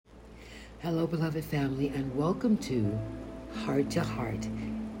Hello, beloved family, and welcome to Heart to Heart,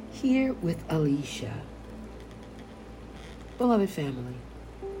 here with Alicia. Beloved family,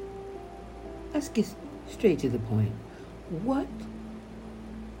 let's get straight to the point. What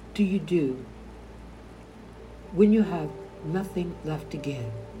do you do when you have nothing left to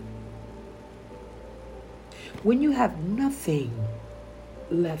give? When you have nothing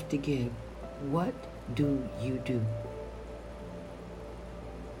left to give, what do you do?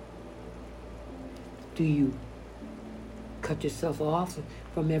 Do you cut yourself off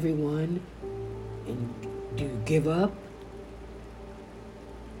from everyone and do you give up?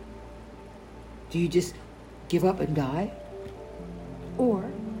 Do you just give up and die? Or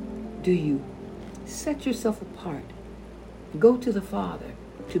do you set yourself apart, go to the Father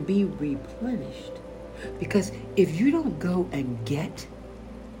to be replenished? Because if you don't go and get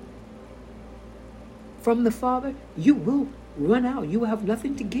from the Father, you will run out. You will have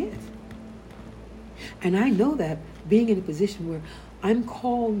nothing to give. And I know that being in a position where I'm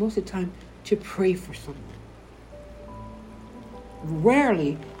called most of the time to pray for someone.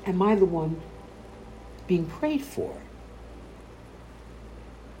 Rarely am I the one being prayed for.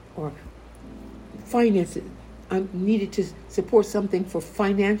 Or finances. I'm needed to support something for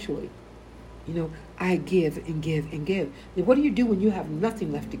financially. I give and give and give. Then what do you do when you have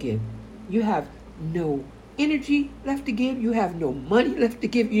nothing left to give? You have no energy left to give. You have no money left to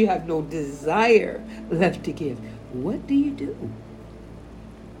give. You have no desire left to give. What do you do?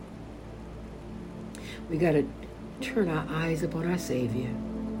 We got to turn our eyes upon our Savior.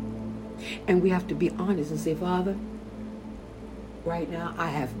 And we have to be honest and say, Father, right now I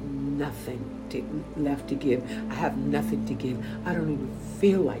have nothing left to give. I have nothing to give. I don't even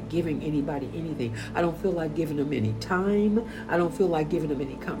feel like giving anybody anything. I don't feel like giving them any time. I don't feel like giving them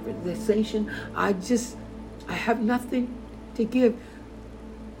any conversation. I have nothing to give.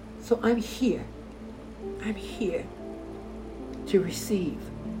 So I'm here. I'm here to receive.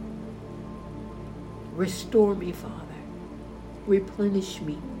 Restore me, Father. Replenish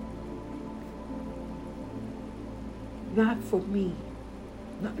me. Not for me.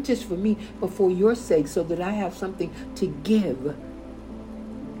 Not just for me, but for your sake, so that I have something to give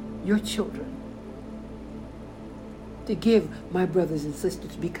your children. To give my brothers and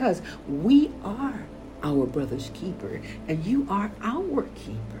sisters, because we are our brother's keeper, and you are our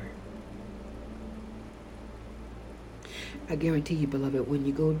keeper. I guarantee you, beloved, when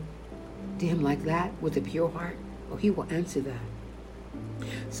you go to him like that with a pure heart, he will answer that.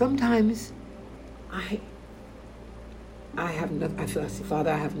 Sometimes I have nothing. I say,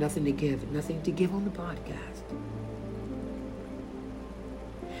 Father, I have nothing to give on the podcast.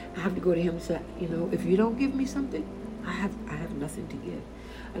 I have to go to him and say, if you don't give me something, I have nothing to give,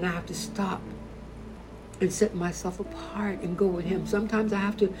 and I have to stop and set myself apart and go with him. Sometimes I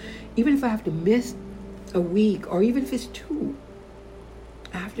have to, even if I have to miss a week, or even if it's 2,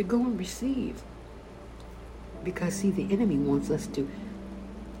 I have to go and receive. Because see, the enemy wants us to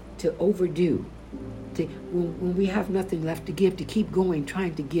overdo. When we have nothing left to give, to keep going,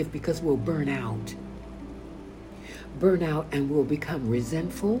 trying to give, because we'll burn out. Burn out, and we'll become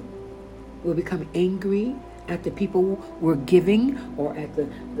resentful. We'll become angry at the people we're giving, or at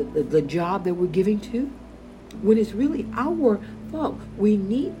the job that we're giving to, when it's really our fault. We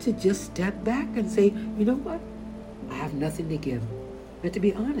need to just step back and say, you know what? I have nothing to give. But to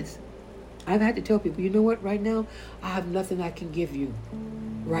be honest, I've had to tell people, you know what? Right now, I have nothing I can give you.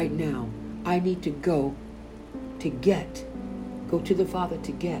 Right now. I need to go to the Father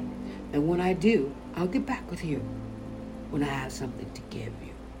to get. And when I do, I'll get back with you when I have something to give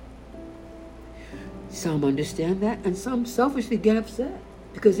you. Some understand that, and some selfishly get upset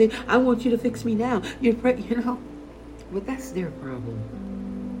because I want you to fix me now. But that's their problem.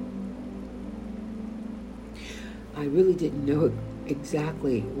 I really didn't know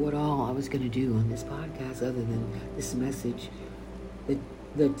exactly what all I was going to do on this podcast, other than this message.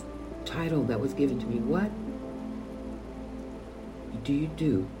 The title that was given to me, what do you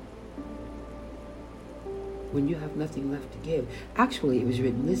do when you have nothing left to give? Actually, it was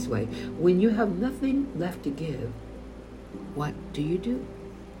written this way: when you have nothing left to give, what do you do?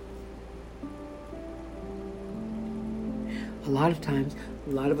 A lot of times, a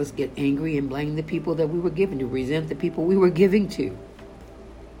lot of us get angry and blame the people that we were giving to, resent the people we were giving to,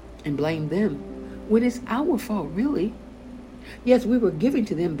 and blame them when it's our fault, really. Yes, we were giving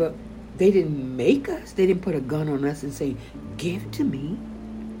to them, but they didn't make us. They didn't put a gun on us and say, give to me.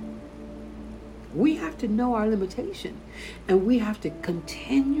 We have to know our limitation, and we have to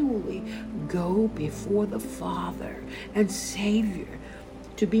continually go before the Father and Savior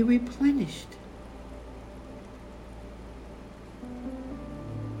to be replenished.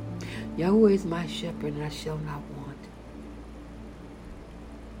 Yahweh is my shepherd, and I shall not want.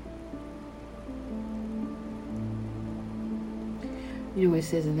 You know what it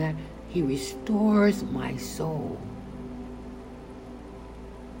says in that? He restores my soul.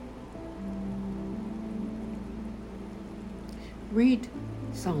 Read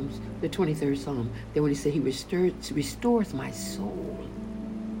Psalms, the 23rd Psalm. Then when he said he restores my soul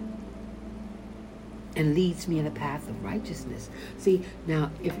and leads me in a path of righteousness. See,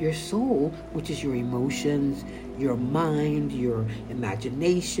 now, if your soul, which is your emotions, your mind, your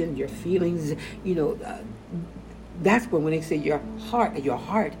imagination, your feelings, that's when they say your heart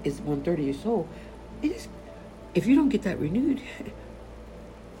is 1/3 of your soul. If you don't get that renewed,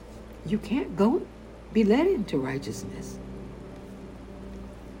 you can't be led into righteousness.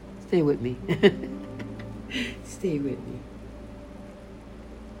 Stay with me. Stay with me.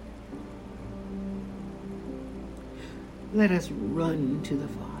 Let us run to the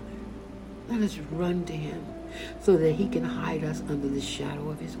Father. Let us run to Him so that He can hide us under the shadow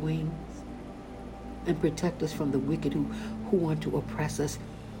of His wings and protect us from the wicked who want to oppress us,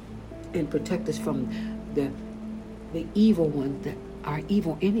 and protect us from the evil one, our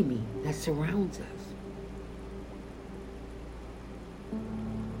evil enemy that surrounds us.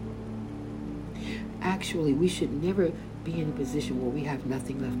 Actually, we should never be in a position where we have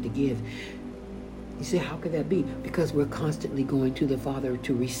nothing left to give. You say, how could that be? Because we're constantly going to the Father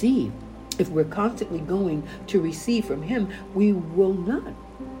to receive. If we're constantly going to receive from Him, we will not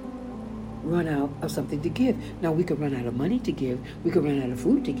run out of something to give. Now, we could run out of money to give. We could run out of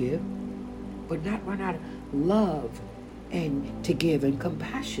food to give. But not run out of love and to give and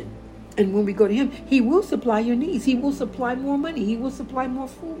compassion. And when we go to Him, He will supply your needs. He will supply more money. He will supply more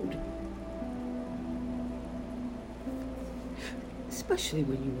food. Especially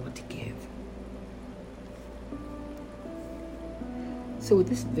when you want to give. So with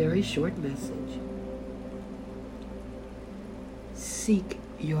this very short message, seek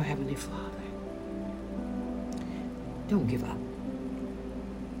your Heavenly Father. Don't give up.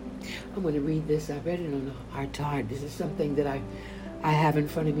 I'm going to read this. I read it on our Tard. This is something that I have in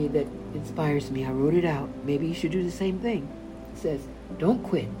front of me that inspires me. I wrote it out. Maybe you should do the same thing. It says, don't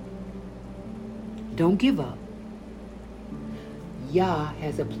quit. Don't give up. Yah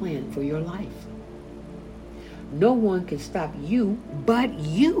has a plan for your life. No one can stop you but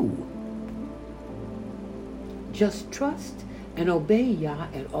you. Just trust and obey Yah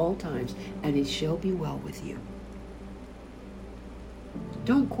at all times, and it shall be well with you.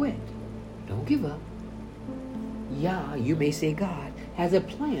 Don't quit. Don't give up. Yah, you may say God, has a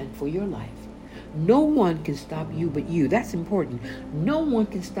plan for your life. No one can stop you but you. That's important. No one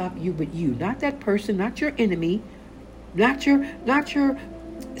can stop you but you. Not that person, not your enemy, not your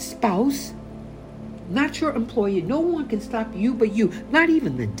spouse, not your employer. No one can stop you but you. Not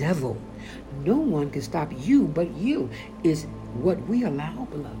even the devil. No one can stop you but you is what we allow,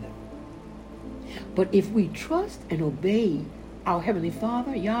 beloved. But if we trust and obey our Heavenly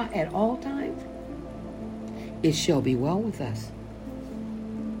Father, Yah, at all times, it shall be well with us.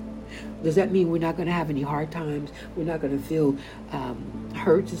 Does that mean we're not going to have any hard times? We're not going to feel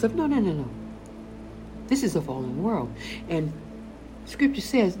hurts and stuff? No. This is a fallen world. And Scripture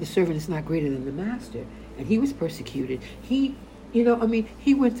says the servant is not greater than the master. And he was persecuted. He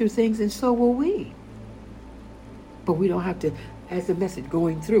went through things, and so will we. But we don't have to, as the message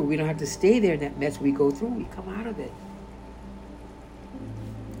going through, we don't have to stay there in that mess we go through. We come out of it.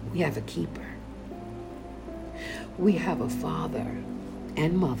 We have a keeper. We have a father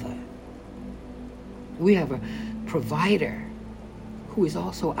and mother. We have a provider who is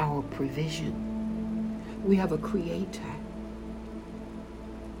also our provision. We have a creator.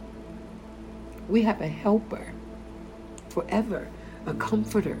 We have a helper forever, a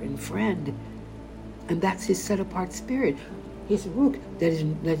comforter and friend. And that's His set-apart spirit, His Ruach, that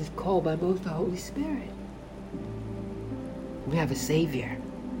is called by most the Holy Spirit. We have a Savior,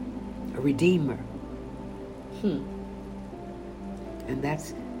 a Redeemer. And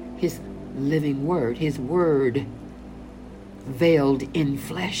that's His living Word, His Word veiled in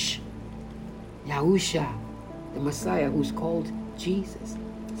flesh. Yahusha, the Messiah, who's called Jesus.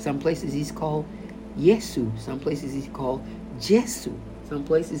 Some places He's called Yesu. Some places He's called Jesu. Some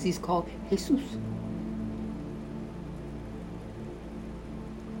places He's called Jesus.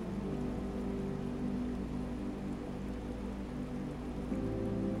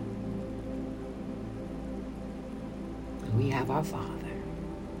 We have our Father.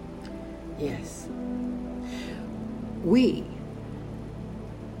 Yes. We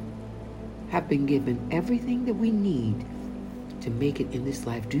have been given everything that we need to make it in this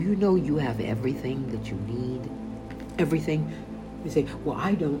life. Do you know you have everything that you need? Everything You say, well,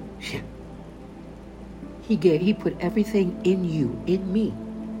 I don't. He put everything in you, in me,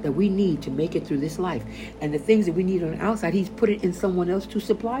 that we need to make it through this life. And the things that we need on the outside, he's put it in someone else to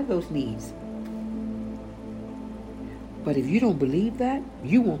supply those needs. But if you don't believe that,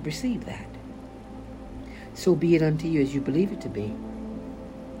 you won't receive that. So be it unto you as you believe it to be.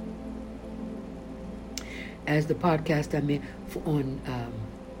 As the podcast I made on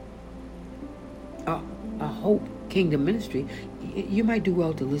A Hope Kingdom Ministry, you might do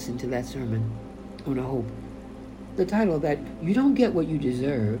well to listen to that sermon on A Hope. The title of that, you don't get what you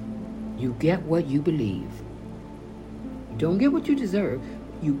deserve, you get what you believe. You don't get what you deserve,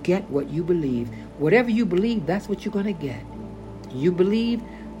 you get what you believe. Whatever you believe, that's what you're going to get. You believe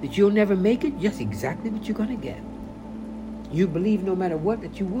that you'll never make it, that's exactly what you're going to get. You believe no matter what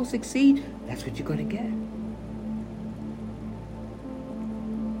that you will succeed, that's what you're going to get.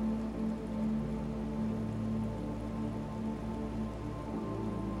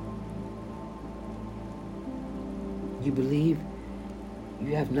 You believe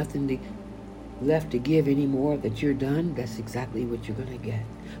you have nothing left to give anymore, that you're done, that's exactly what you're going to get.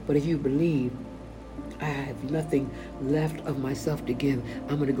 But if you believe, I have nothing left of myself to give,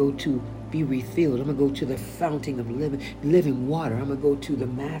 I'm going to go to be refilled. I'm going to go to the fountain of living water. I'm going to go to the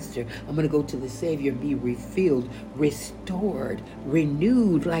Master. I'm going to go to the Savior, be refilled, restored,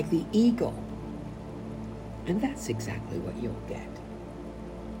 renewed like the eagle. And that's exactly what you'll get.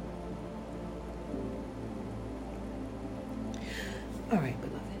 All right,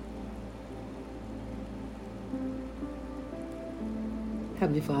 beloved.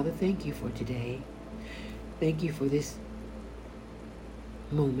 Heavenly Father, thank you for today. Thank you for this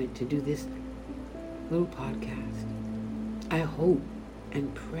moment to do this little podcast. I hope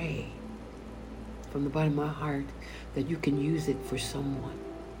and pray from the bottom of my heart that you can use it for someone.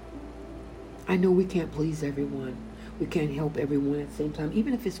 I know we can't please everyone. We can't help everyone at the same time.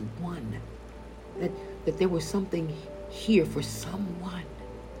 Even if it's one, that there was something here for someone.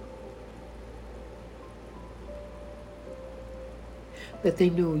 That they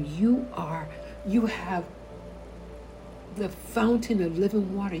know you have the fountain of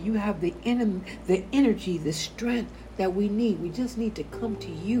living water. You have the energy, the strength that we need. We just need to come to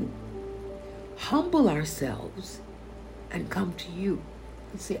you. Humble ourselves and come to you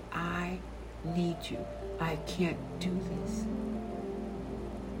and say, I need you. I can't do this.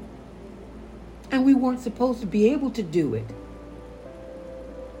 And we weren't supposed to be able to do it.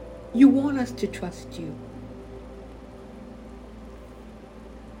 You want us to trust you.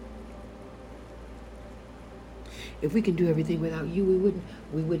 If we can do everything without you,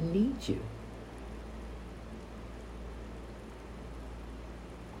 we wouldn't need you.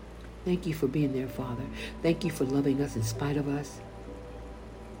 Thank you for being there, Father. Thank you for loving us in spite of us.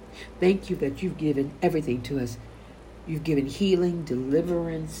 Thank you that you've given everything to us. You've given healing,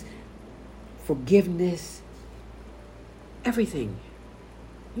 deliverance, forgiveness, everything.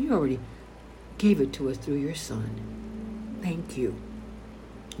 You already gave it to us through your Son. Thank you.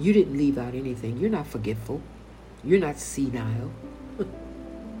 You didn't leave out anything. You're not forgetful. You're not senile.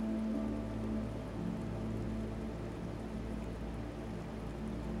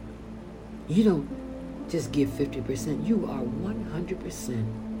 You don't just give 50%. You are 100%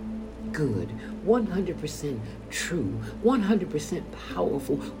 good, 100% true, 100%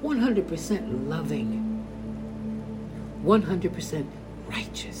 powerful, 100% loving, 100%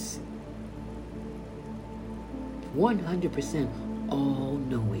 righteous, 100%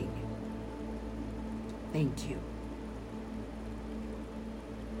 all-knowing. Thank you.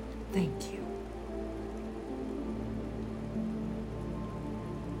 Thank you.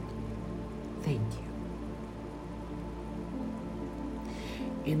 Thank you.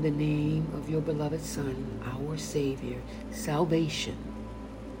 In the name of your beloved Son, our Savior, salvation,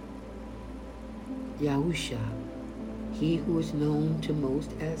 Yahusha, he who is known to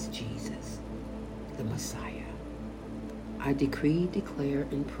most as Jesus, the Messiah, I decree, declare,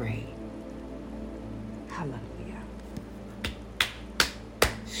 and pray. Hallelujah.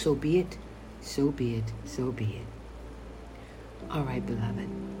 So be it, so be it, so be it. All right, beloved,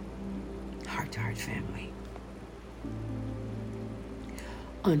 heart-to-heart family.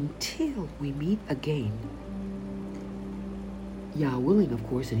 Until we meet again, Yah willing, of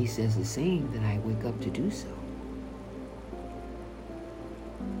course, and he says the same, that I wake up to do so.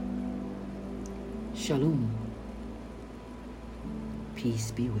 Shalom.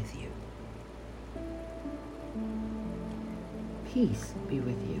 Peace be with you. Peace be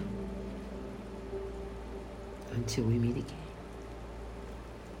with you. Until we meet again.